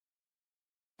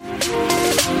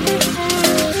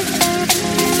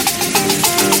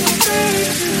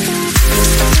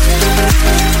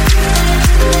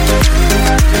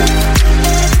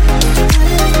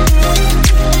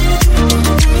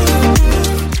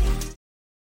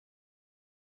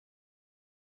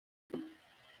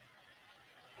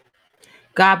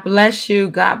God bless you.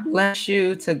 God bless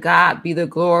you. To God be the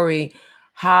glory.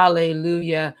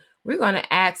 Hallelujah. We're going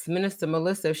to ask Minister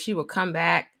Melissa if she will come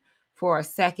back for a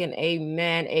second.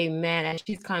 Amen. Amen. As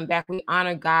she's coming back, we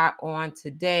honor God on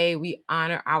today. We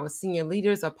honor our senior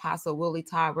leaders, Apostle Willie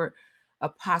Talbert,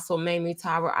 Apostle Mamie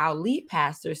Talbert, our lead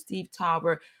pastor, Steve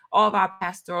Talbert, all of our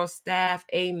pastoral staff.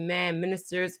 Amen.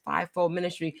 Ministers, fivefold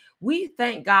ministry. We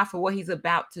thank God for what he's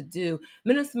about to do.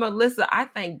 Minister Melissa, I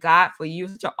thank God for you,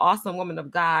 such an awesome woman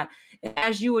of God. And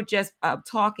as you were just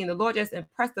talking, the Lord just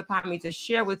impressed upon me to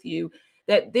share with you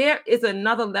that there is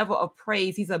another level of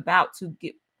praise he's about to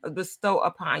bestow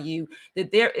upon you,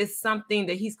 that there is something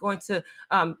that he's going to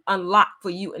unlock for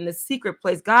you in the secret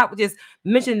place. God just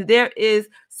mentioned there is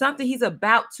something he's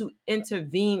about to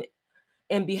intervene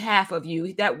in behalf of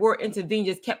you. That word intervene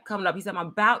just kept coming up. He said, I'm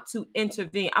about to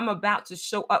intervene. I'm about to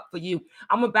show up for you.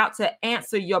 I'm about to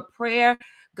answer your prayer.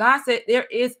 God said there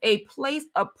is a place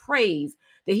of praise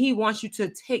that he wants you to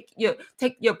take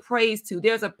your praise to.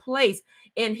 There's a place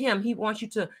in him. He wants you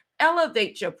to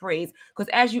elevate your praise, because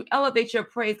as you elevate your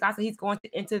praise, God said he's going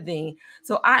to intervene.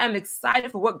 So I am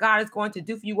excited for what God is going to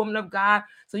do for you, woman of God.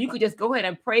 So you could just go ahead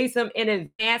and praise him in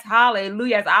advance.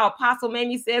 Hallelujah. As our apostle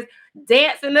Mamie says,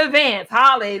 dance in advance.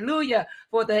 Hallelujah.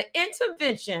 For the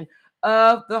intervention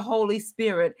of the Holy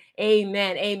Spirit.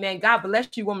 Amen. Amen. God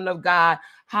bless you, woman of God.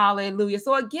 Hallelujah.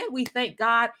 So again, we thank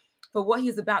God for what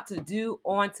he's about to do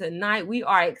on tonight. We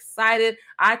are excited.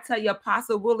 I tell you,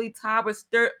 Apostle Willie Talbert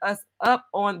stirred us up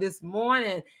on this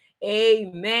morning.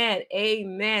 Amen.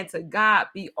 Amen. To God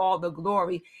be all the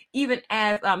glory. Even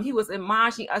as he was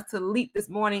admonishing us to leap this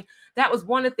morning, that was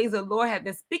one of the things the Lord had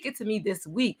been speaking to me this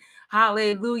week.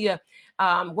 Hallelujah.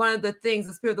 One of the things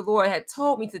the Spirit of the Lord had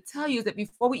told me to tell you is that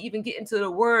before we even get into the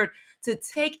word, to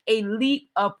take a leap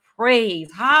of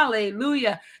praise.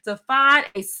 Hallelujah. To find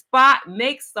a spot,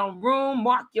 make some room,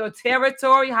 mark your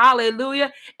territory.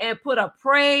 Hallelujah. And put a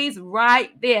praise right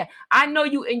there. I know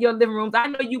you in your living rooms. I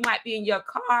know you might be in your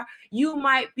car. You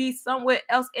might be somewhere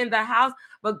else in the house.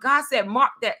 But God said,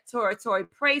 mark that territory.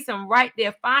 Praise him right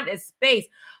there. Find a space.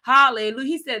 Hallelujah.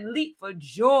 He said, leap for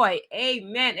joy.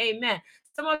 Amen. Amen.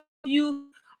 Some of you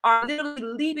are literally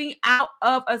leaping out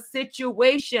of a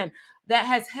situation that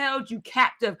has held you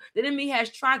captive. The enemy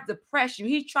has tried to press you.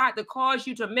 He tried to cause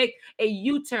you to make a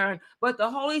U-turn. But the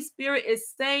Holy Spirit is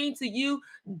saying to you,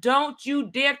 don't you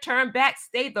dare turn back.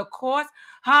 Stay the course.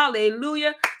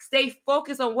 Hallelujah. Stay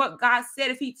focused on what God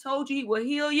said. If he told you he will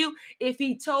heal you, if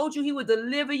he told you he would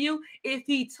deliver you, if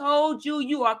he told you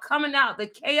you are coming out of the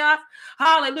chaos,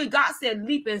 hallelujah. God said,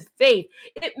 leap in faith.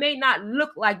 It may not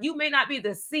look like, you may not be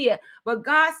the seer, but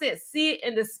God said, see it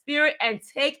in the spirit and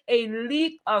take a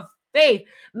leap of faith.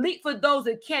 Leap for those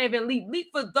that can't even leap. Leap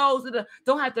for those that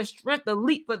don't have the strength to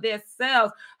leap for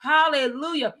themselves.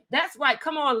 Hallelujah. That's right.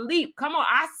 Come on, leap. Come on.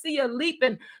 I see you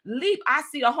leaping. Leap. I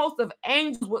see a host of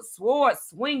angels with swords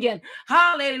swinging.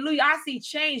 Hallelujah. I see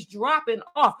chains dropping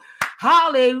off.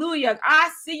 Hallelujah. I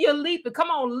see you leaping.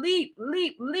 Come on, leap,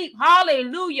 leap, leap.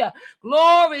 Hallelujah.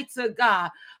 Glory to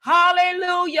God.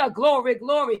 Hallelujah. Glory,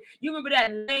 glory. You remember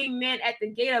that lame man at the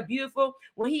gate of Beautiful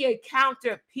when he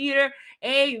encountered Peter?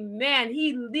 Amen.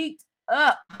 He leaped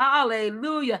up.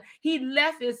 Hallelujah. He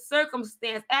left his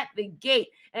circumstance at the gate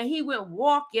and he went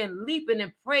walking, leaping,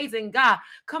 and praising God.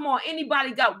 Come on,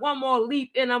 anybody got one more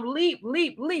leap in them? Leap,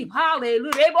 leap, leap.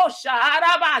 Hallelujah.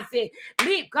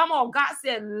 Leap. Come on. God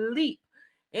said, leap.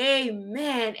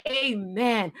 Amen.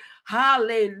 Amen.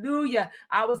 Hallelujah.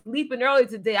 I was leaping early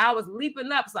today. I was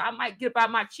leaping up, so I might get up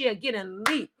out my chair again and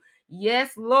leap.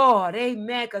 Yes, Lord.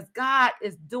 Amen. Because God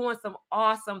is doing some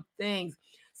awesome things.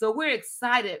 So we're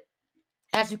excited.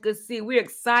 As you can see, we're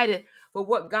excited for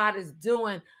what God is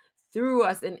doing through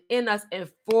us and in us and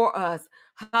for us.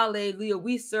 Hallelujah.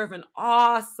 We serve an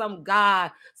awesome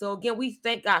God. So again, we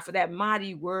thank God for that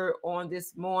mighty word on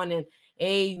this morning.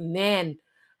 Amen.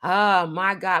 Oh,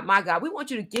 my God, my God. We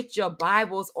want you to get your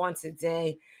Bibles on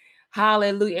today.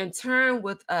 Hallelujah. And turn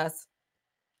with us.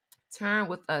 Turn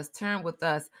with us. Turn with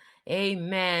us.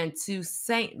 Amen. To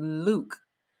St. Luke.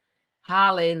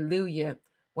 Hallelujah.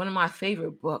 One of my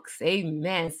favorite books.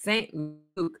 Amen. St.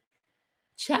 Luke,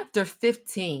 chapter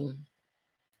 15.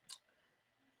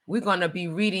 We're going to be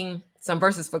reading some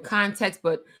verses for context,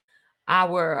 but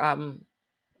our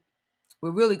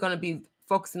we're really going to be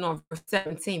focusing on verse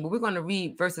 17, but we're going to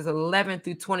read verses 11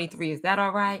 through 23. Is that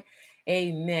all right?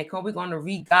 Amen. We're going to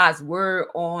read God's word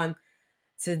on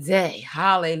today.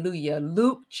 Hallelujah.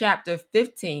 Luke chapter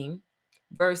 15,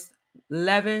 verse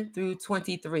 11 through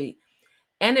 23.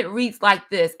 And it reads like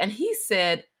this. And he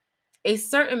said, a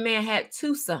certain man had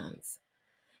two sons,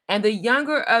 and the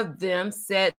younger of them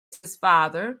said to his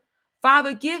father,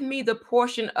 Father, give me the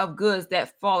portion of goods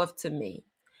that falleth to me.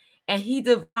 And he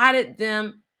divided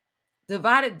them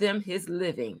his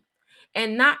living.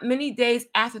 And not many days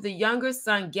after, the younger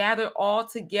son gathered all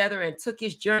together and took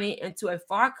his journey into a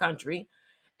far country,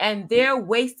 and there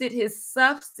wasted his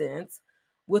substance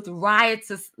with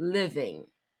riotous living.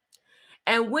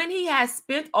 And when he had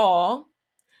spent all,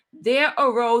 there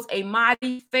arose a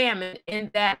mighty famine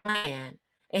in that land,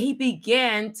 and he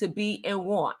began to be in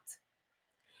want.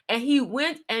 And he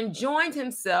went and joined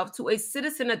himself to a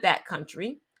citizen of that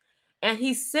country, and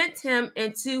he sent him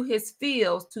into his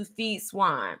fields to feed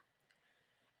swine.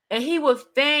 And he would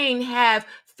fain have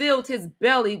filled his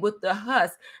belly with the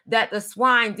husk that the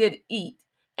swine did eat,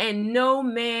 and no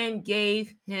man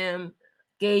gave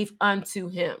unto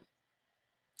him.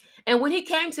 And when he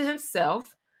came to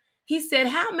himself, he said,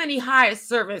 how many hired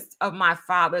servants of my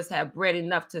father's have bread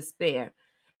enough to spare,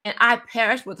 and I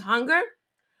perish with hunger?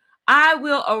 I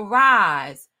will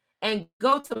arise and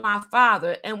go to my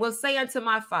father, and will say unto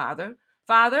my father,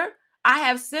 Father, I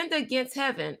have sinned against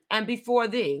heaven and before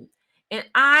thee, and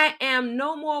I am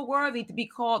no more worthy to be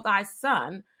called thy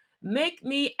son. Make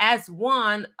me as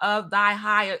one of thy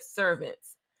hired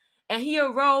servants. And he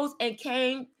arose and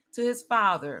came to his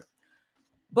father.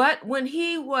 But when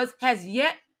he was as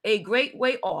yet a great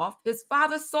way off, his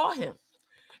father saw him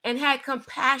and had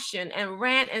compassion, and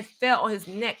ran and fell on his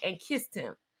neck and kissed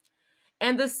him.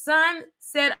 And the son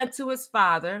said unto his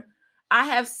father, I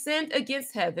have sinned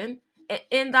against heaven and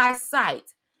in thy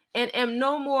sight, and am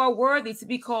no more worthy to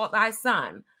be called thy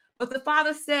son. But the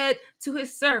father said to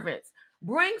his servants,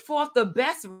 bring forth the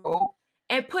best robe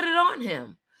and put it on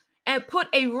him, and put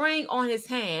a ring on his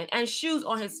hand and shoes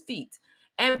on his feet,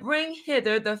 and bring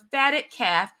hither the fatted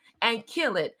calf and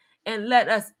kill it, and let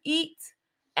us eat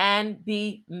and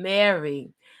be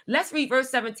merry. Let's read verse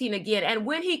 17 again. And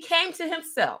when he came to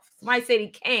himself, somebody said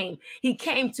he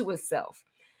came to himself.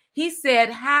 He said,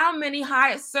 how many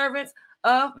hired servants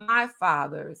of my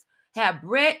father's have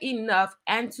bread enough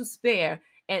and to spare,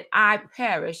 and I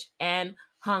perish and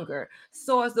hunger.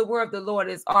 So as the word of the Lord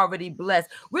is already blessed,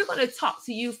 we're going to talk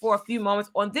to you for a few moments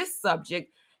on this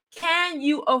subject. Can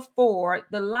you afford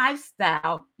the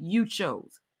lifestyle you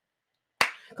chose?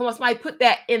 Come on, somebody put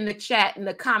that in the chat, in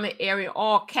the comment area,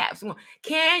 all caps.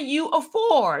 Can you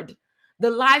afford the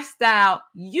lifestyle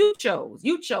you chose?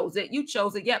 You chose it. You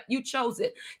chose it. Yep, you chose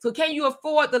it. So can you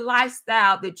afford the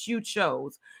lifestyle that you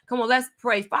chose? Come on, let's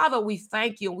pray. Father, we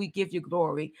thank you and we give you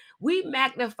glory. We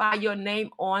magnify your name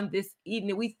on this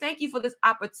evening. We thank you for this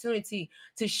opportunity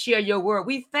to share your word.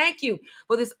 We thank you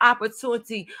for this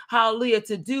opportunity, hallelujah,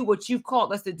 to do what you've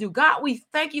called us to do. God, we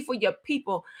thank you for your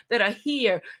people that are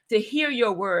here to hear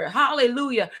your word.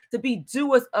 Hallelujah. To be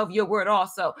doers of your word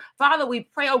also. Father, we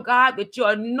pray, oh God, that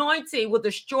your anointing will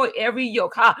destroy every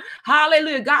yoke.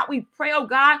 Hallelujah. God, we pray, oh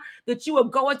God, that you will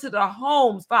go into the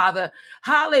homes, Father.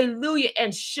 Hallelujah.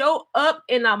 And show up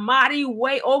in a mighty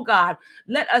way, oh God.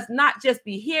 Let us not just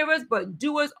be hearers, but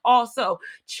doers also.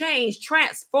 Change,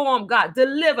 transform, God.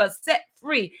 Deliver, set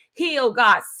free, heal,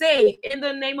 God. Save in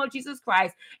the name of Jesus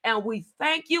Christ. And we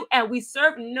thank you and we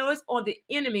serve notice on the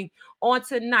enemy on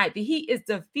tonight. He is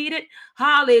defeated.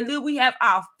 Hallelujah. We have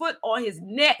our foot on his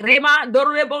neck. In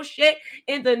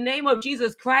the name of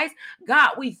Jesus Christ.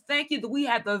 God, we thank you that we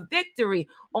have the victory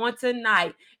on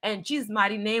tonight. In Jesus'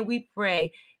 mighty name we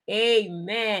pray.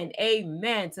 Amen.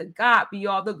 Amen. To God be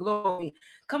all the glory.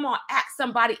 Come on, ask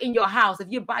somebody in your house. If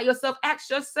you're by yourself, ask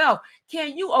yourself,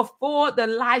 can you afford the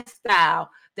lifestyle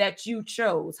that you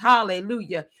chose?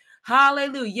 Hallelujah.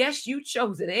 Hallelujah. Yes, you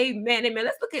chose it. Amen. Amen.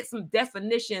 Let's look at some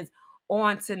definitions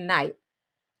on tonight.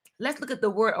 Let's look at the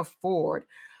word afford.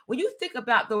 When you think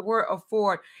about the word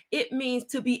afford, it means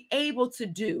to be able to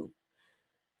do,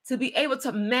 to be able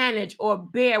to manage or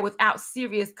bear without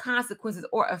serious consequences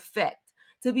or effect,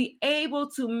 to be able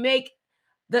to make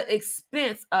the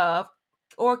expense of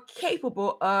or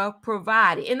capable of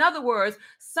providing. In other words,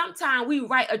 sometimes we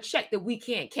write a check that we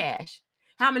can't cash.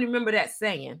 How many remember that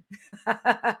saying?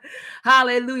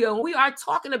 Hallelujah. When we are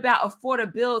talking about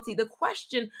affordability, the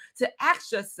question to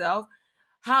ask yourself,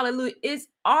 hallelujah, is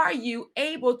are you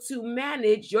able to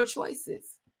manage your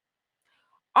choices?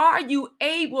 Are you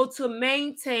able to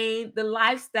maintain the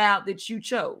lifestyle that you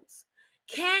chose?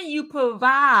 Can you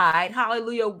provide,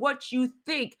 hallelujah, what you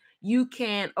think you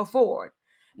can afford?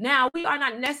 Now, we are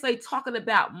not necessarily talking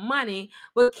about money,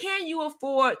 but can you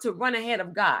afford to run ahead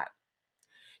of God?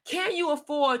 Can you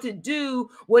afford to do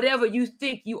whatever you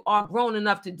think you are grown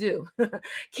enough to do?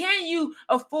 Can you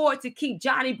afford to keep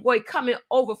Johnny Boy coming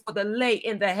over for the lay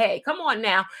in the hay? Come on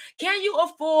now. Can you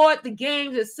afford the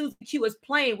games that Susie Q is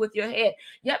playing with your head?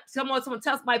 Yep, someone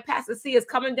tells my Pastor C is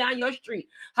coming down your street.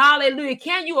 Hallelujah.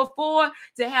 Can you afford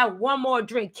to have one more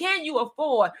drink? Can you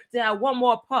afford to have one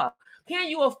more puff? Can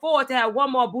you afford to have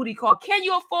one more booty call? Can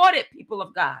you afford it, people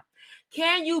of God?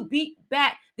 Can you beat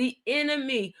back the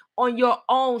enemy on your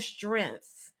own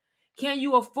strength? Can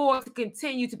you afford to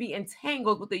continue to be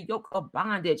entangled with the yoke of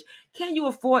bondage? Can you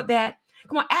afford that?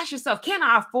 Come on, ask yourself, can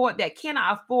I afford that? Can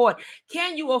I afford?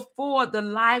 Can you afford the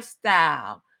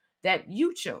lifestyle that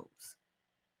you chose?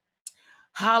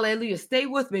 Hallelujah. Stay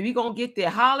with me. We're going to get there.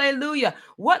 Hallelujah.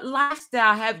 What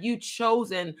lifestyle have you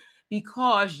chosen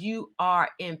because you are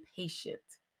impatient?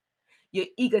 You're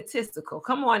egotistical.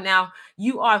 Come on now.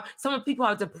 Some people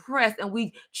are depressed, and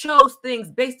we chose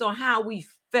things based on how we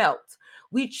felt.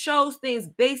 We chose things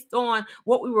based on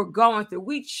what we were going through.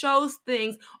 We chose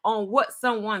things on what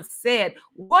someone said.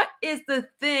 What is the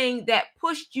thing that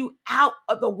pushed you out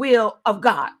of the will of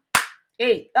God?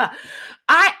 Hey,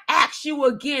 I ask you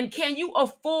again, can you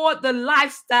afford the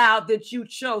lifestyle that you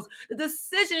chose? The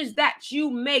decisions that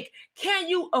you make, can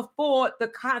you afford the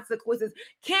consequences?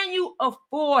 Can you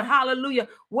afford, hallelujah,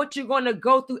 what you're going to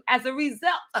go through as a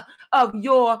result of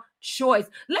your choice?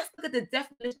 Let's look at the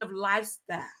definition of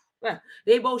lifestyle.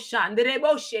 They both shine, they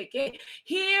both shake.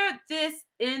 Hear this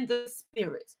in the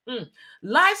spirit.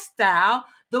 Lifestyle,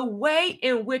 the way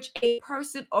in which a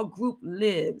person or group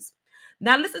lives.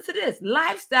 Now, listen to this.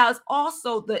 Lifestyle is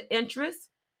also the interests,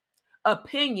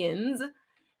 opinions,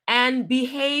 and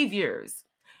behaviors.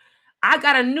 I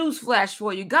got a news flash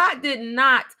for you. God did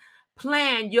not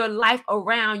plan your life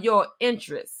around your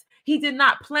interests. He did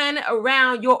not plan it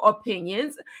around your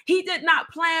opinions. He did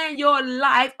not plan your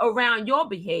life around your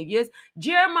behaviors.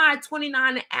 Jeremiah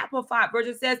 29, the Amplified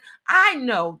Version says, I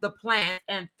know the plans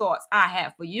and thoughts I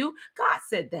have for you. God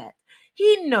said that.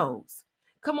 He knows.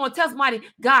 Come on, tell somebody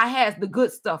God has the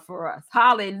good stuff for us.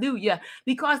 Hallelujah.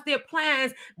 Because their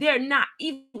plans, they're not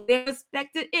evil, they're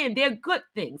expected in. They're good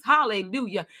things.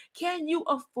 Hallelujah. Can you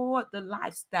afford the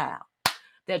lifestyle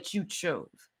that you chose?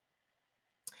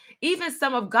 Even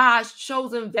some of God's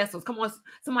chosen vessels. Come on,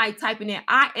 somebody typing in,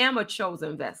 I am a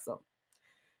chosen vessel.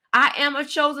 I am a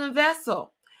chosen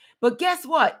vessel. But guess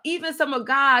what? Even some of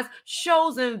God's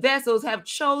chosen vessels have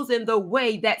chosen the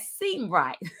way that seemed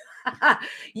right.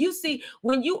 You see,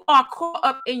 when you are caught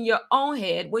up in your own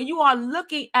head, when you are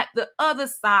looking at the other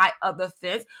side of the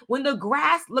fence, when the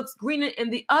grass looks greener in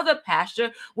the other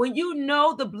pasture, when you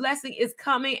know the blessing is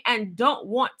coming and don't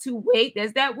want to wait,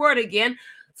 there's that word again.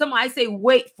 Somebody say,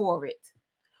 wait for it.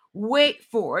 Wait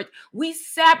for it. We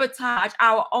sabotage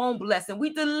our own blessing.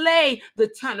 We delay the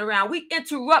turnaround. We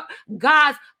interrupt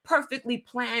God's perfectly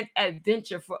planned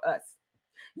adventure for us.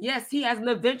 Yes, he has an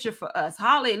adventure for us.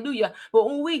 Hallelujah. But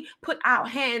when we put our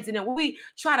hands in it, when we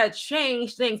try to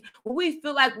change things, when we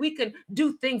feel like we can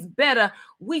do things better,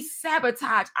 we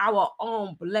sabotage our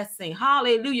own blessing.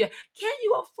 Hallelujah. Can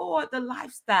you afford the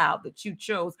lifestyle that you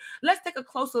chose? Let's take a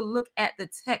closer look at the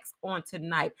text on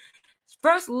tonight.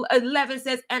 Verse 11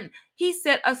 says, and he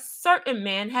said, a certain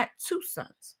man had two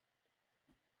sons.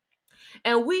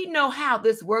 And we know how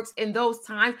this works in those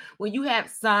times when you have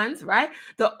sons, right?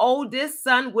 The oldest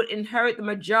son would inherit the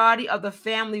majority of the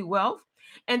family wealth.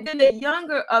 And then the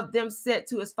younger of them said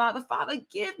to his father, Father,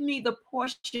 give me the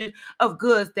portion of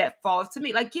goods that falls to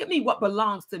me. Like, give me what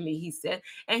belongs to me, he said.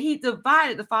 And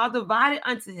the father divided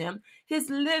unto him his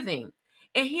living.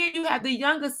 And here you have the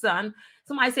younger son.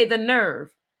 Somebody say the nerve.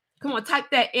 Come on, type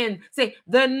that in. Say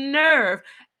the nerve,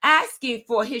 asking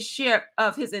for his share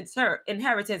of his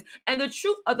inheritance. And the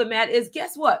truth of the matter is,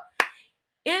 guess what?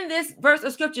 In this verse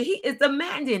of scripture, he is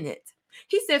demanding it.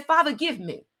 He said, Father, give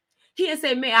me. He didn't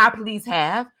say, may I please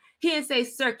have. He didn't say,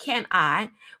 sir, can I?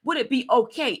 Would it be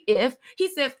okay if? He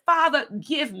said, Father,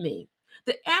 give me.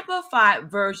 The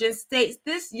Amplified Version states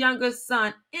this younger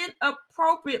son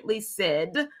inappropriately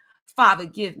said, Father,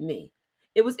 give me.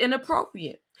 It was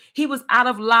inappropriate. He was out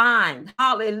of line.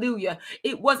 Hallelujah.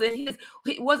 It wasn't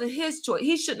his choice.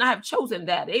 He should not have chosen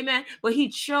that. Amen. But he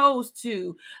chose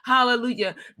to,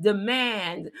 hallelujah,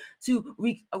 demand, to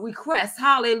request,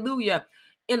 hallelujah,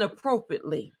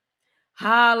 inappropriately.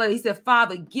 Hallelujah. He said,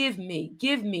 Father, give me,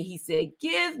 he said,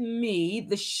 give me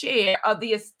the share of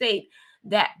the estate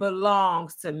that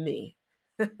belongs to me.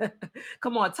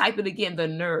 Come on, type it again. The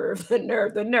nerve, the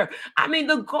nerve, the nerve. I mean,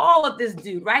 the gall of this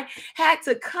dude, right? Had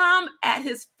to come at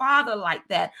his father like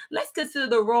that. Let's consider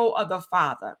the role of the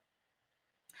father.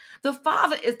 The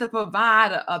father is the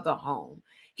provider of the home.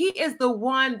 He is the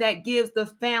one that gives the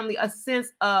family a sense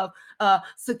of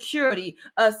security,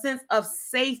 a sense of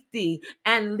safety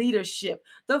and leadership.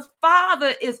 The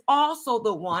father is also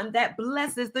the one that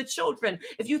blesses the children.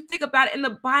 If you think about it, in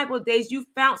the Bible days, you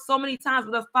found so many times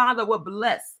where the father would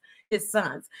bless his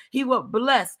sons. He would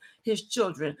bless his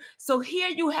children. So here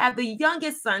you have the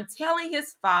youngest son telling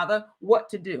his father what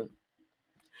to do.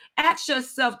 Ask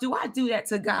yourself, do I do that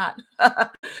to God?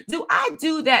 Do I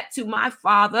do that to my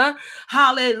Father?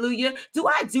 Hallelujah. Do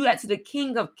I do that to the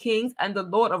King of Kings and the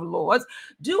Lord of Lords?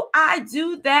 Do I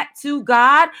do that to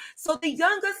God? So the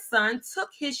youngest son took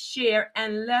his share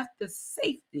and left the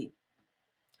safety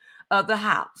of the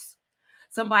house.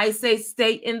 Somebody say,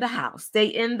 stay in the house. Stay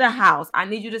in the house. I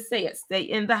need you to say it. Stay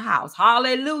in the house.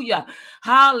 Hallelujah.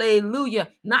 Hallelujah.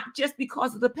 Not just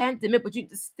because of the pandemic, but you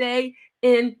need to stay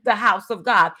in the house of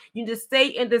God. You need to stay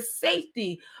in the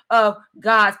safety of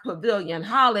God's pavilion.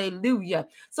 Hallelujah.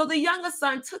 So the younger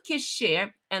son took his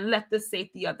share and left the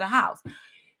safety of the house.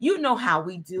 You know how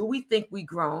we do. We think we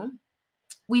grown.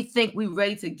 We think we're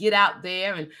ready to get out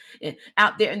there and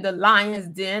out there in the lion's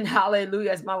den,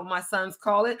 hallelujah, as my sons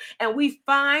call it. And we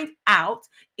find out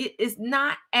it is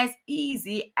not as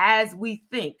easy as we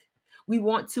think. We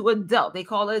want to adult. They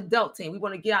call it adulting. We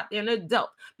want to get out there and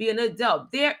be an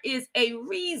adult. There is a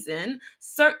reason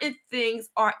certain things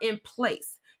are in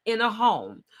place in a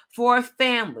home, for a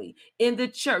family, in the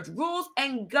church. Rules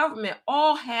and government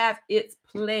all have its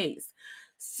place.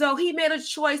 So he made a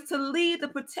choice to leave the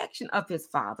protection of his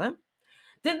father.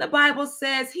 Then the Bible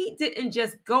says he didn't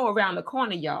just go around the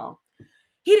corner, y'all.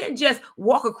 He didn't just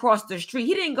walk across the street.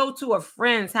 He didn't go to a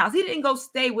friend's house. He didn't go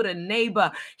stay with a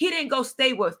neighbor. He didn't go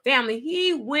stay with family.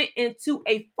 He went into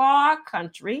a far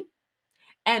country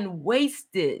and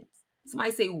wasted,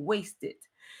 somebody say wasted,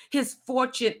 his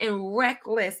fortune in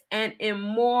reckless and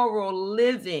immoral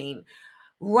living.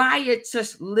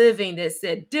 Riotous living, that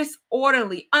said,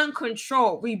 disorderly,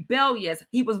 uncontrolled, rebellious.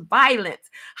 He was violent.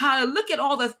 Hallelujah. Look at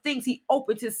all the things he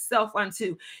opened himself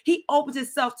unto. He opened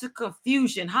himself to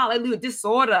confusion. Hallelujah.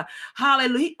 Disorder.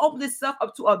 Hallelujah. He opened himself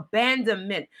up to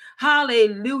abandonment.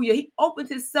 Hallelujah. He opened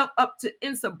himself up to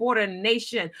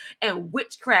insubordination and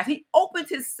witchcraft. He opened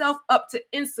himself up to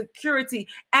insecurity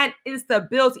and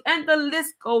instability. And the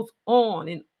list goes on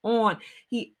and on.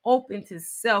 He opened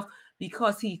himself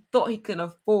because he thought he could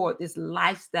afford this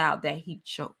lifestyle that he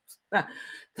chose.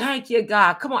 Thank you,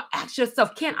 God. Come on, ask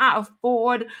yourself, can I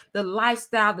afford the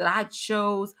lifestyle that I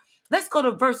chose? Let's go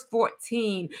to verse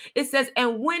 14. It says,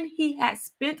 and when he had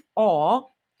spent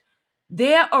all,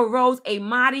 there arose a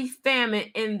mighty famine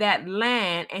in that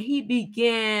land, and he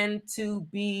began to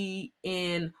be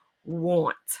in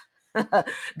want. God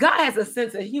has a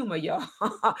sense of humor, y'all.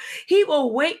 He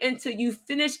will wait until you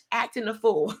finish acting a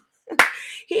fool.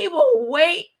 He will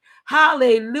wait,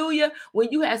 hallelujah, when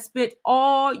you have spent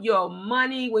all your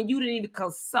money, when you didn't even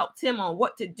consult him on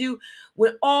what to do,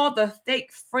 when all the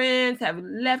fake friends have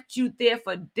left you there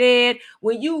for dead,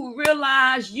 when you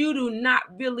realize you're not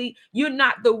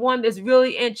the one that's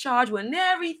really in charge, when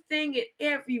everything and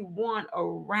everyone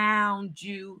around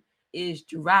you is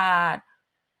dried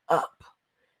up.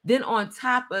 Then on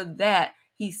top of that,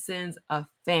 he sends a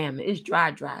famine. It's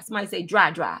dry. Somebody say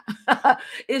dry.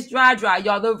 It's dry,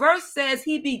 y'all. The verse says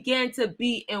he began to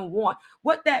be in want.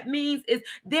 What that means is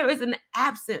there is an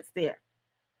absence there.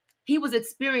 He was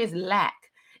experiencing lack.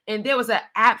 And there was an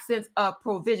absence of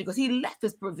provision because he left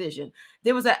his provision.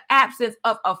 There was an absence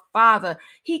of a father.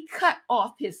 He cut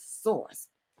off his source.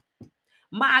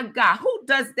 My God, who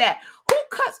does that? Who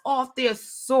cuts off their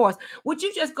source? Would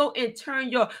you just go and turn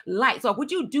your lights off?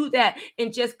 Would you do that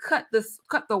and just cut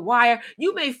the wire?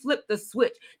 You may flip the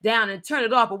switch down and turn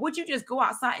it off, but would you just go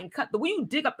outside and will you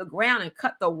dig up the ground and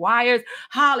cut the wires?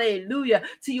 Hallelujah.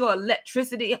 To your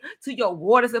electricity, to your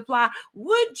water supply.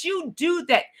 Would you do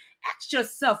that? Ask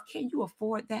yourself, can you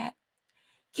afford that?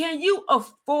 Can you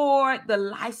afford the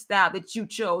lifestyle that you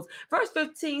chose? Verse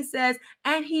 15 says,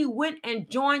 and he went and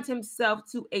joined himself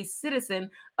to a citizen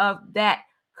of that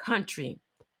country.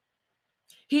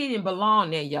 He didn't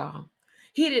belong there, y'all.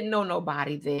 He didn't know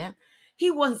nobody there.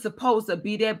 He wasn't supposed to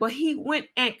be there, but he went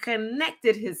and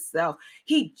connected himself.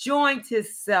 He joined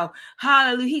himself.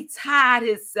 Hallelujah. He tied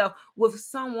himself with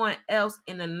someone else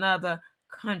in another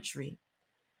country.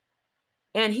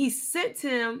 And he sent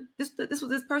him, this is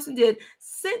what this person did,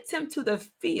 sent him to the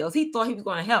fields. He thought he was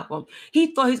going to help him.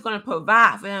 He thought he's going to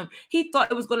provide for him. He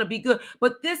thought it was going to be good.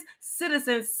 But this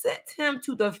citizen sent him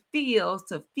to the fields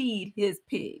to feed his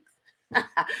pigs.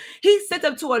 He sent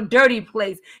him to a dirty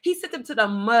place. He sent him to the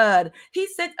mud. He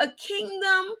sent a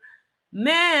kingdom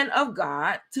man of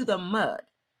God to the mud.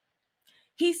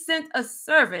 He sent a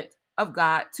servant of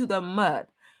God to the mud.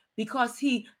 because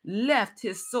he left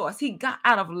his source. He got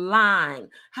out of line.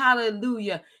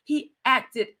 Hallelujah. He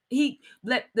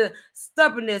let the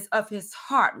stubbornness of his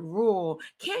heart rule.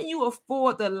 Can you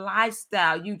afford the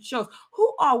lifestyle you chose?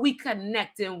 Who are we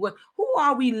connecting with? Who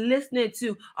are we listening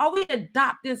to? Are we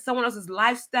adopting someone else's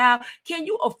lifestyle? Can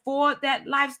you afford that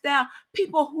lifestyle?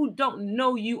 People who don't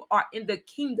know you are in the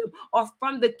kingdom or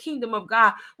from the kingdom of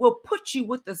God will put you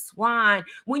with the swine.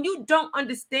 When you don't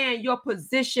understand your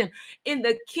position in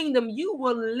the kingdom, you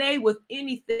will lay with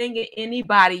anything and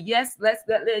anybody. Yes, let's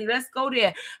go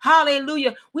there.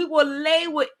 Hallelujah. We will lay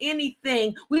with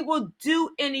anything. We will do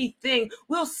anything.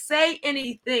 We'll say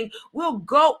anything. We'll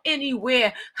go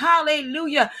anywhere.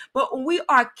 Hallelujah. But when we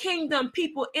are kingdom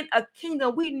people in a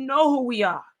kingdom, we know who we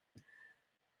are.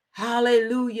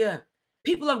 Hallelujah.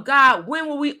 People of God, when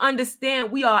will we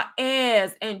understand we are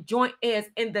heirs and joint heirs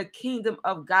in the kingdom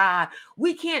of God?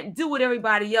 We can't do what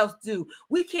everybody else do.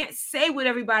 We can't say what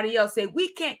everybody else say. We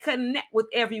can't connect with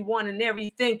everyone and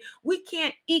everything. We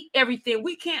can't eat everything.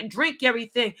 We can't drink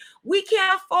everything. We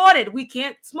can't afford it. We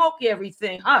can't smoke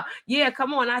everything. Yeah,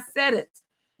 come on, I said it.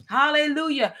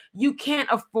 Hallelujah. You can't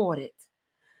afford it.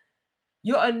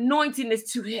 Your anointing is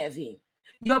too heavy.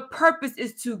 Your purpose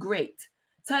is too great.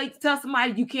 Tell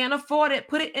somebody you can't afford it.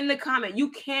 Put it in the comment. You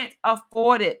can't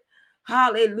afford it.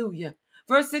 Hallelujah.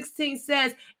 Verse 16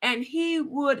 says, and he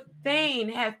would fain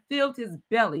have filled his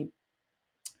belly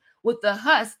with the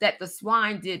husk that the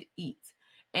swine did eat,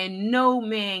 and no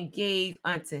man gave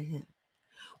unto him.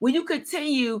 When you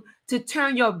continue to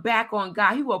turn your back on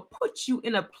God, he will put you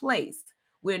in a place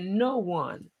where no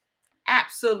one,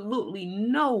 absolutely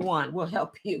no one will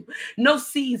help you. No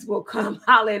seeds will come.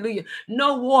 Hallelujah.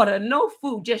 No water, no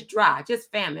food, just dry,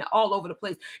 just famine all over the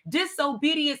place.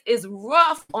 Disobedience is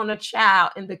rough on a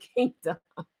child in the kingdom.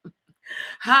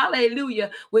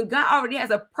 Hallelujah. When God already has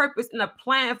a purpose and a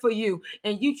plan for you,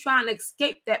 and you trying to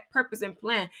escape that purpose and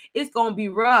plan, it's going to be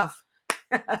rough.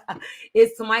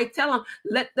 It's somebody tell them,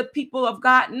 let the people of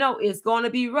God know it's going to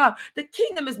be rough. The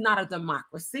kingdom is not a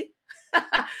democracy.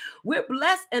 We're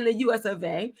blessed in the US of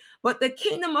A, but the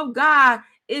kingdom of God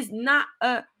is not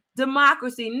a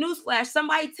democracy. Newsflash,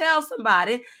 somebody tell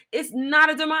somebody it's not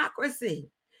a democracy.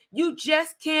 You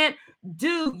just can't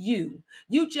do you.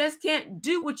 You just can't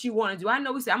do what you want to do. I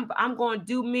know we say, I'm going to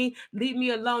do me, leave me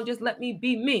alone, just let me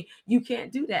be me. You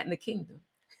can't do that in the kingdom.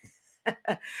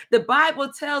 The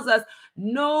Bible tells us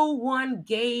no one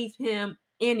gave him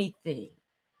anything.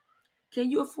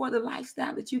 Can you afford the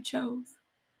lifestyle that you chose?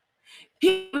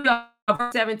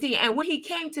 Verse 17, and when he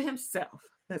came to himself,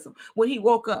 listen, when he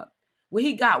woke up, when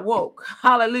he got woke,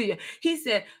 hallelujah, he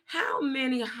said, how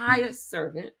many hired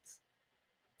servants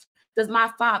does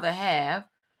my father have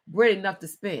bread enough to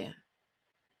spare?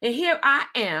 And here I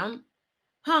am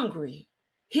hungry.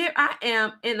 Here I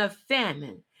am in a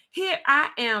famine. Here I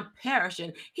am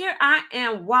perishing. Here I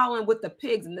am wallowing with the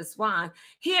pigs and the swine.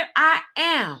 Here I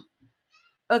am,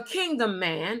 a kingdom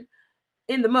man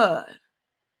in the mud.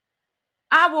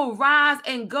 I will rise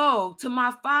and go to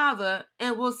my father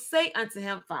and will say unto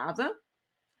him, Father,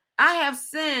 I have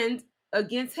sinned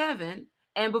against heaven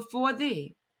and before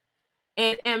thee,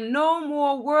 and am no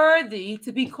more worthy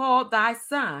to be called thy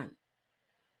son.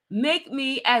 Make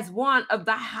me as one of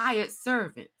thy hired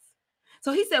servants.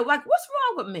 So he said, like, what's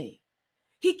wrong with me?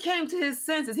 He came to his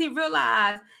senses. He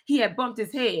realized he had bumped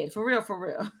his head. For real, for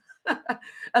real.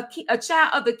 A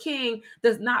child of the king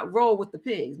does not roll with the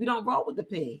pigs. We don't roll with the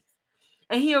pigs.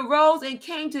 And he arose and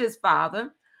came to his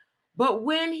father. But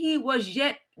when he was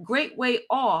yet great way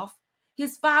off,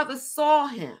 his father saw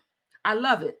him. I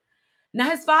love it. Now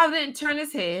his father didn't turn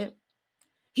his head.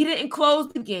 He didn't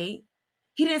close the gate.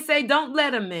 He didn't say, don't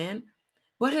let him in.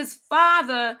 But his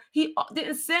father, he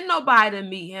didn't send nobody to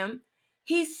meet him.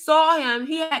 He saw him.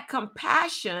 He had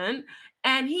compassion,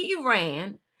 and he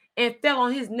ran and fell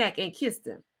on his neck and kissed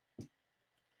him.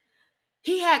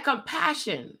 He had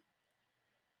compassion.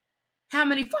 How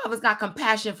many fathers got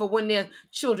compassion for when their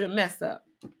children mess up?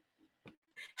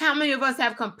 How many of us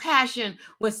have compassion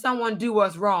when someone do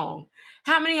us wrong?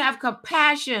 How many have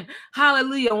compassion,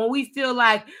 hallelujah, when we feel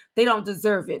like they don't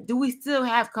deserve it? Do we still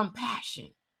have compassion?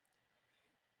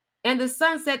 And the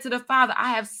son said to the father, I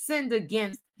have sinned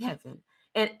against heaven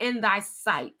and in thy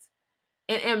sight,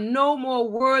 and am no more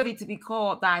worthy to be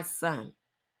called thy son.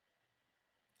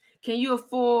 Can you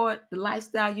afford the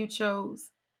lifestyle you chose?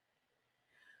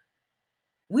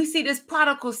 We see this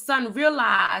prodigal son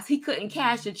realize he couldn't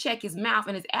cash a check, his mouth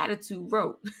and his attitude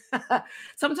wrote.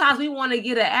 Sometimes we want to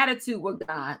get an attitude with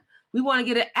God. We want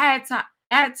to get an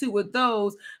attitude with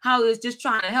those how it's just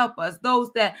trying to help us, those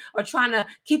that are trying to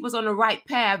keep us on the right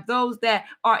path, those that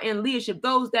are in leadership,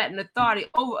 those that in authority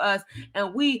over us,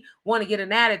 and we want to get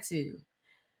an attitude.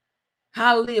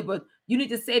 Hallelujah. But you need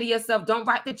to say to yourself, don't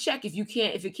write the check if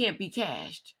it can't be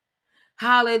cashed.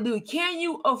 Hallelujah. Can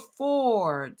you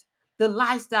afford the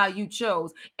lifestyle you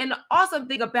chose? And the awesome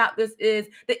thing about this is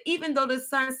that even though the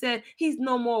son said he's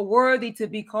no more worthy to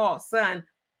be called son,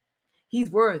 he's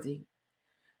worthy.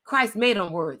 Christ made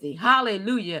him worthy.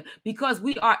 Hallelujah. Because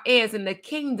we are heirs in the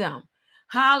kingdom.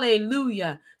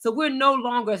 Hallelujah. So we're no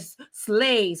longer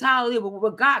slaves. Hallelujah.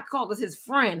 But God called us his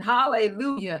friend.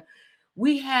 Hallelujah.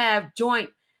 We have joint,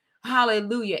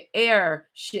 hallelujah,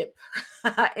 heirship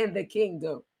in the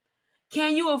kingdom.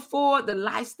 Can you afford the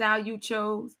lifestyle you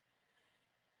chose?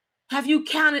 Have you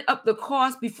counted up the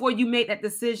cost before you made that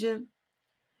decision?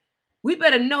 We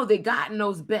better know that God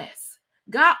knows best.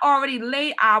 God already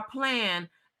laid our plan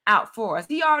out for us.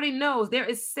 He already knows there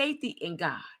is safety in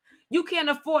God. You can't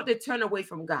afford to turn away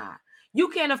from God. You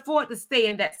can't afford to stay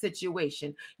in that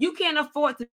situation. You can't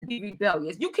afford to be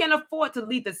rebellious. You can't afford to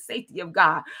leave the safety of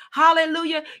God.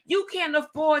 Hallelujah. You can't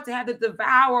afford to have the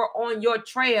devourer on your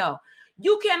trail.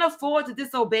 You can't afford to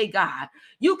disobey God.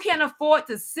 You can't afford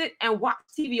to sit and watch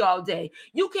TV all day.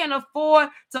 You can't afford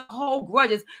to hold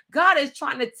grudges. God is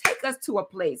trying to take us to a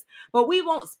place, but we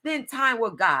won't spend time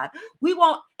with God. We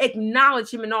won't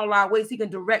acknowledge him in all our ways. He can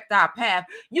direct our path.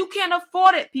 You can't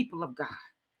afford it, people of God.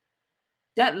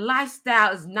 That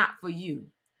lifestyle is not for you,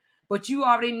 but you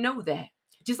already know that.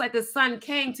 Just like the son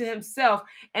came to himself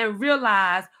and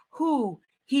realized who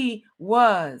he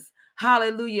was.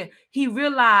 Hallelujah. He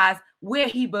realized where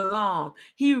he belonged.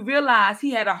 He realized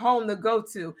he had a home to go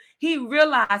to. He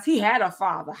realized he had a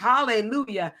father.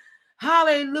 Hallelujah.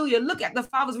 Hallelujah. Look at the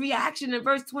father's reaction in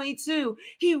verse 22.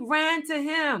 He ran to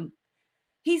him.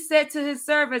 He said to his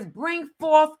servants, bring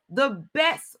forth the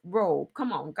best robe.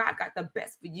 Come on, God got the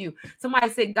best for you.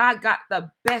 Somebody said, God got the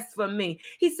best for me.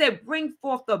 He said, bring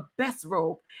forth the best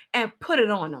robe and put it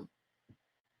on him.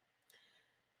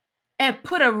 And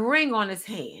put a ring on his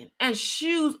hand and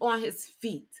shoes on his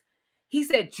feet. He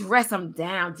said, dress him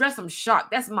down, dress him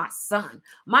sharp. That's my son.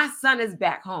 My son is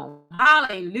back home.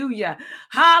 Hallelujah.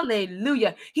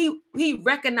 Hallelujah. He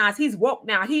recognized he's woke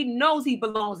now. He knows he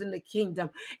belongs in the kingdom.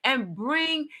 And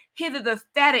bring hither the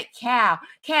fatted calf.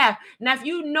 Now, if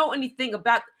you know anything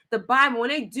about the Bible, when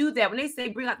they do that, when they say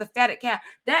bring out the fatted calf,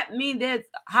 that means there's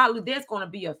going to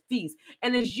be a feast.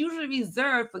 And it's usually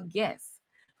reserved for guests,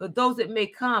 for those that may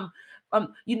come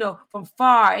from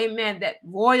far, amen, that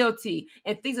royalty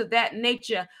and things of that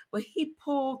nature. But he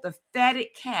pulled the fatted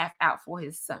calf out for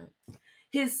his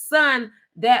son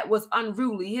that was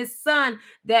unruly, his son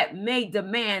that made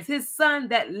demands, his son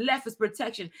that left his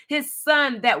protection, his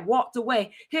son that walked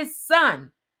away, his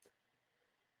son,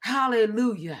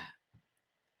 hallelujah,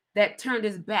 that turned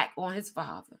his back on his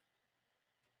father.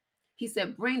 He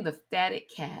said, bring the fatted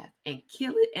calf and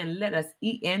kill it and let us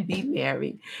eat and be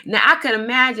merry. Now, I can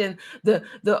imagine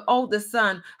the oldest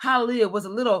son, hallelujah, was a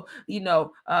little,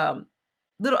 little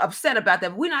upset about that.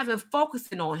 But we're not even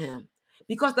focusing on him,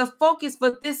 because the focus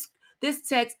for this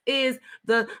text is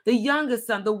the youngest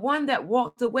son, the one that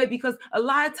walked away. Because a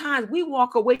lot of times we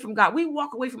walk away from God. We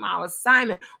walk away from our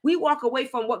assignment. We walk away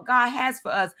from what God has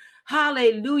for us.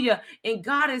 Hallelujah. And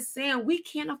God is saying we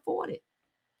can't afford it.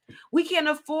 We can't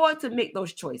afford to make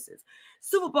those choices.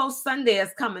 Super Bowl Sunday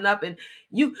is coming up, and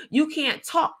you can't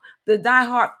talk the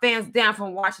diehard fans down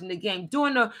from watching the game.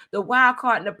 During the wild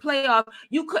card and the playoff,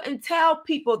 you couldn't tell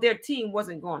people their team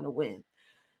wasn't going to win.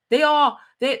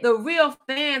 The real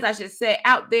fans, I should say,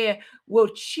 out there will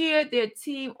cheer their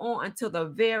team on until the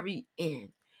very end.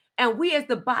 And we as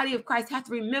the body of Christ have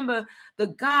to remember the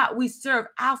God we serve,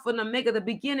 Alpha and Omega, the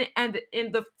beginning and the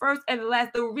end, the first and the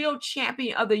last, the real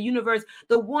champion of the universe,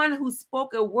 the one who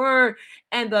spoke a word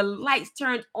and the lights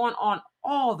turned on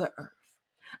all the earth.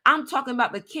 I'm talking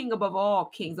about the King above all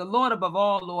kings, the Lord above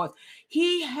all lords.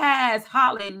 He has,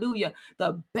 hallelujah,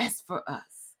 the best for us.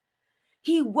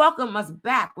 He welcomed us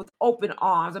back with open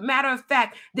arms. A matter of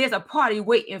fact, there's a party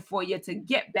waiting for you to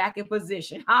get back in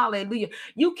position. Hallelujah.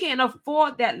 You can't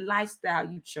afford that lifestyle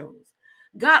you chose.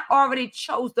 God already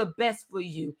chose the best for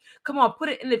you. Come on, put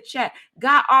it in the chat.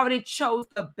 God already chose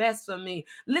the best for me.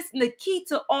 Listen, the key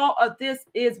to all of this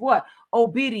is what?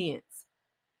 Obedience.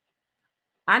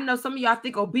 I know some of y'all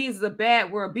think obedience is a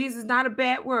bad word. Obedience is not a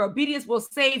bad word. Obedience will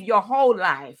save your whole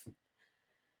life.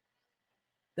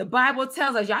 The Bible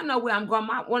tells us, y'all know where I'm going.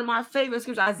 One of my favorite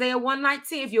scriptures, Isaiah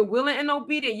 1:19. If you're willing and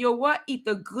obedient, you'll what? Eat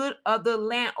the good of the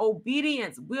land.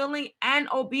 Obedience, willing and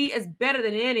obedient is better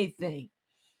than anything.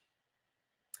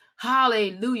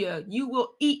 Hallelujah. You will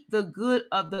eat the good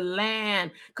of the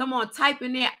land. Come on, type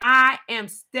in there, I am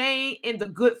staying in the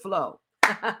good flow.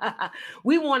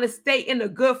 We want to stay in the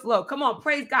good flow. Come on,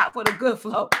 praise God for the good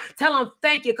flow. Tell him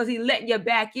thank you because he's letting you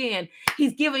back in.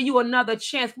 He's giving you another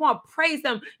chance. Come on, praise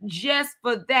him just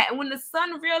for that. And when the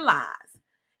son realized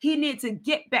he needed to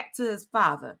get back to his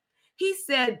father, he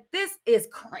said, this is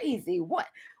crazy.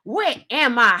 Where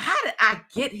am I? How did I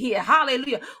get here?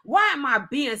 Hallelujah. Why am I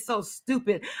being so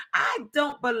stupid? I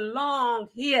don't belong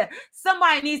here.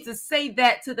 Somebody needs to say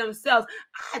that to themselves.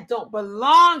 I don't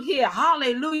belong here.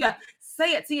 Hallelujah.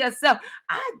 Say it to yourself.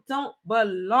 I don't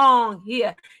belong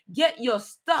here. Get your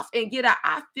stuff and get out.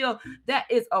 I feel that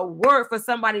is a word for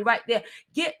somebody right there.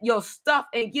 Get your stuff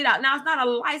and get out. Now, it's not a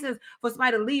license for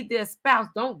somebody to leave their spouse.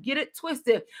 Don't get it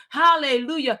twisted.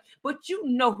 Hallelujah. But you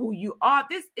know who you are.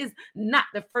 This is not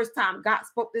the first time God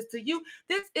spoke this to you.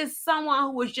 This is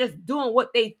someone who is just doing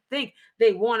what they think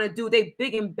they want to do. They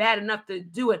big and bad enough to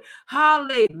do it.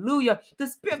 Hallelujah. The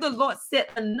Spirit of the Lord said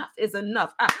enough is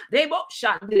enough. They both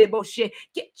shot. They both share.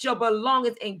 Get your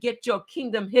belongings and get your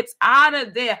kingdom hips out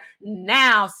of there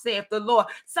now, saith the Lord.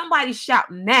 Somebody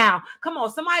shout now. Come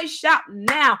on, somebody shout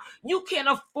now. You can't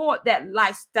afford that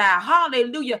lifestyle.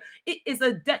 Hallelujah. It is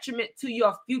a detriment to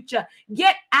your future.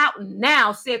 Get out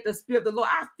now, saith the Spirit of the Lord.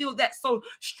 I feel that so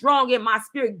strong in my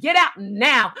spirit. Get out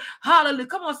now. Hallelujah.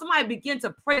 Come on, somebody begin to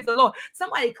praise the Lord.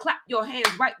 Somebody clap your hands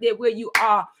right there where you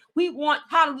are. We want,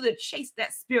 hallelujah, to chase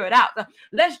that spirit out.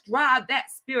 Let's drive that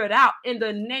spirit out in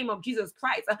the name of Jesus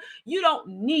Christ. You don't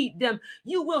need them.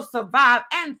 You will survive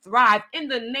and thrive in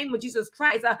the name of Jesus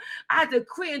Christ. I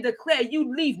decree and declare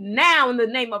you leave now in the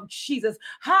name of Jesus.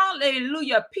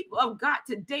 Hallelujah. People of God,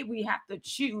 today we have to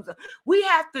choose. We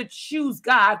have to choose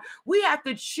God. We have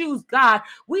to choose God.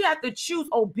 We have to choose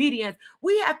obedience.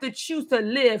 We have to choose to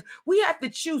live. We have to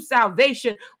choose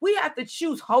salvation. We have to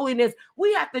choose holiness.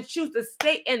 We have to choose to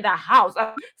stay in the house.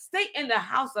 Stay in the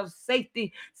house of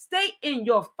safety. Stay in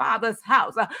your father's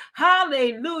house.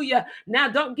 Hallelujah. Now,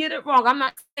 don't get it wrong. I'm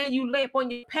not saying you lay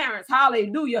upon your parents.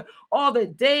 Hallelujah. All the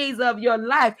days of your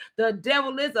life. The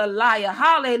devil is a liar.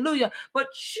 Hallelujah.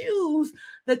 But choose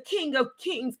the King of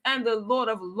Kings and the Lord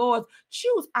of Lords.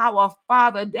 Choose our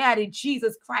Father, Daddy,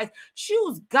 Jesus Christ.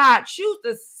 Choose God. Choose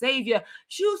the Savior.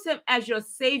 Choose him as your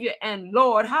Savior and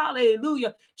Lord.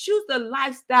 Hallelujah. Choose the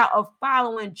lifestyle of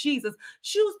following Jesus.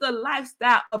 Choose the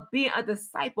lifestyle of being a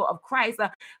disciple of Christ.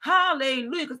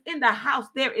 Hallelujah. Because in the house,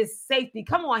 there is safety.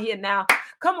 Come on here now.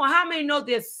 Come on. How many know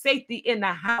there's safety in the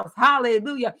house?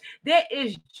 Hallelujah. There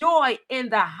is joy in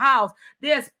the house.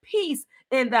 There's peace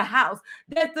in the house.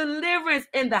 There's deliverance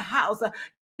in the house.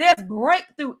 There's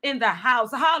breakthrough in the house.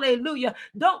 Hallelujah.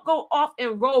 Don't go off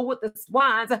and roll with the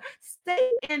swines. Stay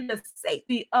in the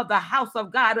safety of the house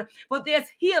of God. For there's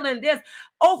healing. There's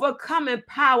overcoming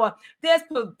power. There's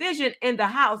provision in the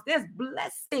house. There's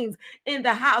blessings in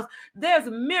the house. There's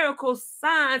miracles,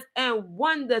 signs, and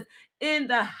wonders in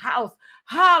the house.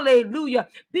 Hallelujah.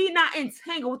 Be not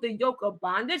entangled with the yoke of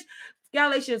bondage.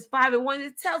 Galatians 5:1,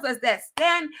 it tells us that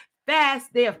stand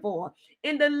fast, therefore,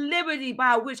 in the liberty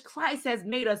by which Christ has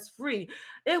made us free.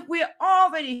 If we're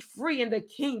already free in the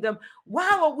kingdom,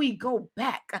 why would we go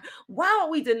back? Why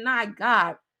would we deny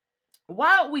God?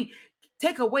 Why would we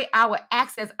take away our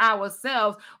access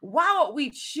ourselves? Why would we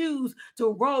choose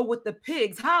to roll with the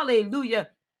pigs? Hallelujah.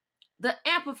 The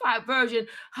Amplified Version,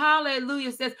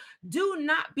 hallelujah, says, do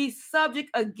not be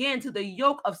subject again to the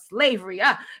yoke of slavery.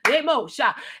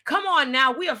 Come on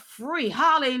now, we are free.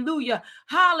 Hallelujah.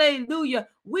 Hallelujah.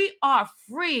 We are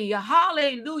free.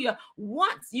 Hallelujah.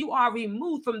 Once you are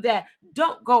removed from that,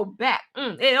 don't go back.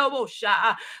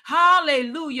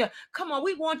 Hallelujah. Come on,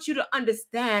 we want you to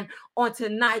understand on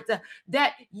tonight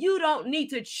that you don't need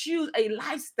to choose a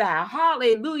lifestyle.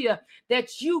 Hallelujah.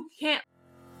 That you can't.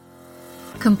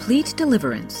 Complete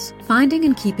Deliverance, Finding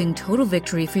and Keeping Total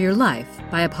Victory for Your Life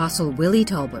by Apostle Willie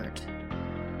Tolbert.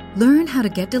 Learn how to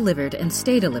get delivered and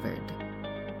stay delivered.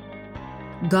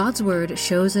 God's Word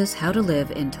shows us how to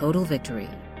live in total victory.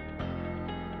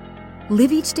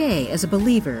 Live each day as a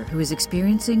believer who is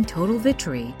experiencing total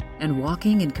victory and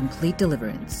walking in complete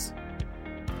deliverance.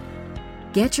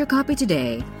 Get your copy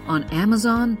today on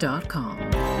Amazon.com.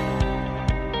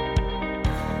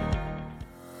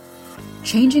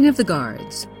 Changing of the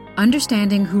Guards,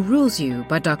 Understanding Who Rules You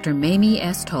by Dr. Mamie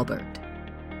S. Tolbert.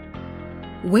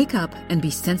 Wake up and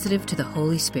be sensitive to the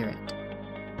Holy Spirit.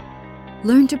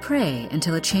 Learn to pray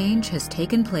until a change has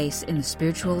taken place in the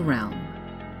spiritual realm.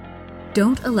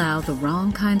 Don't allow the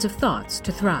wrong kinds of thoughts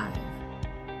to thrive.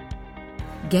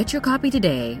 Get your copy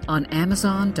today on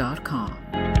Amazon.com.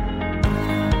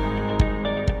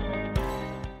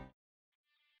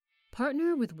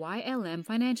 Partner with YLM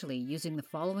financially using the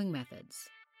following methods.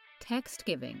 Text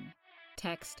giving.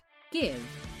 Text GIVE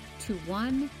to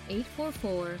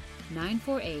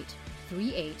 1-844-948-3895.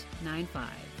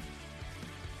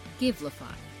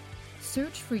 Givelify.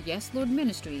 Search for Yes Lord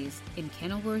Ministries in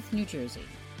Kenilworth, New Jersey.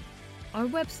 Our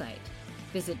website.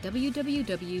 Visit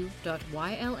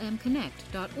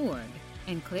www.ylmconnect.org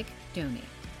and click Donate.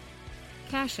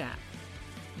 Cash App.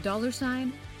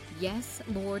 $ Yes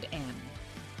Lord M.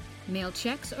 Mail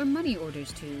checks or money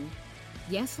orders to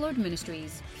Yes Lord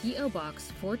Ministries, P.O.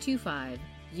 Box 425,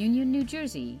 Union, New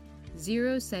Jersey,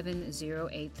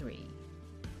 07083.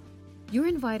 You're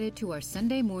invited to our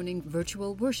Sunday morning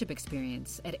virtual worship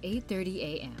experience at 8:30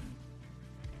 a.m.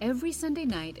 Every Sunday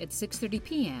night at 6:30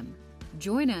 p.m.,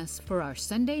 join us for our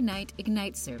Sunday night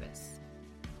Ignite service.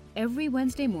 Every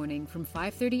Wednesday morning from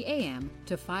 5:30 a.m.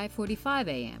 to 5:45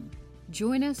 a.m.,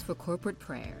 join us for corporate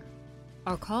prayer.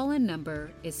 Our call-in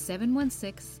number is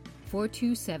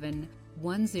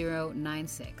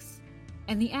 716-427-1096,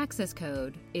 and the access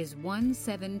code is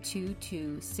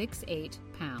 172268#.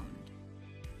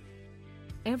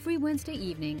 Every Wednesday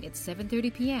evening at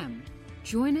 7:30 p.m.,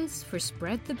 join us for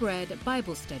Spread the Bread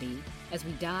Bible Study as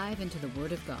we dive into the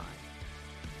Word of God.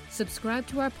 Subscribe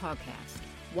to our podcast,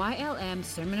 YLM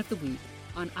Sermon of the Week,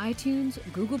 on iTunes,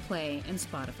 Google Play, and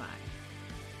Spotify.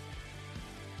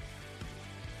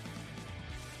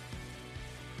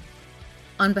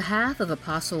 On behalf of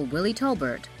Apostle Willie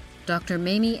Tolbert, Dr.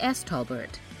 Mamie S.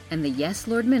 Tolbert, and the Yes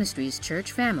Lord Ministries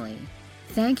church family,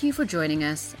 thank you for joining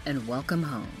us and welcome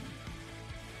home.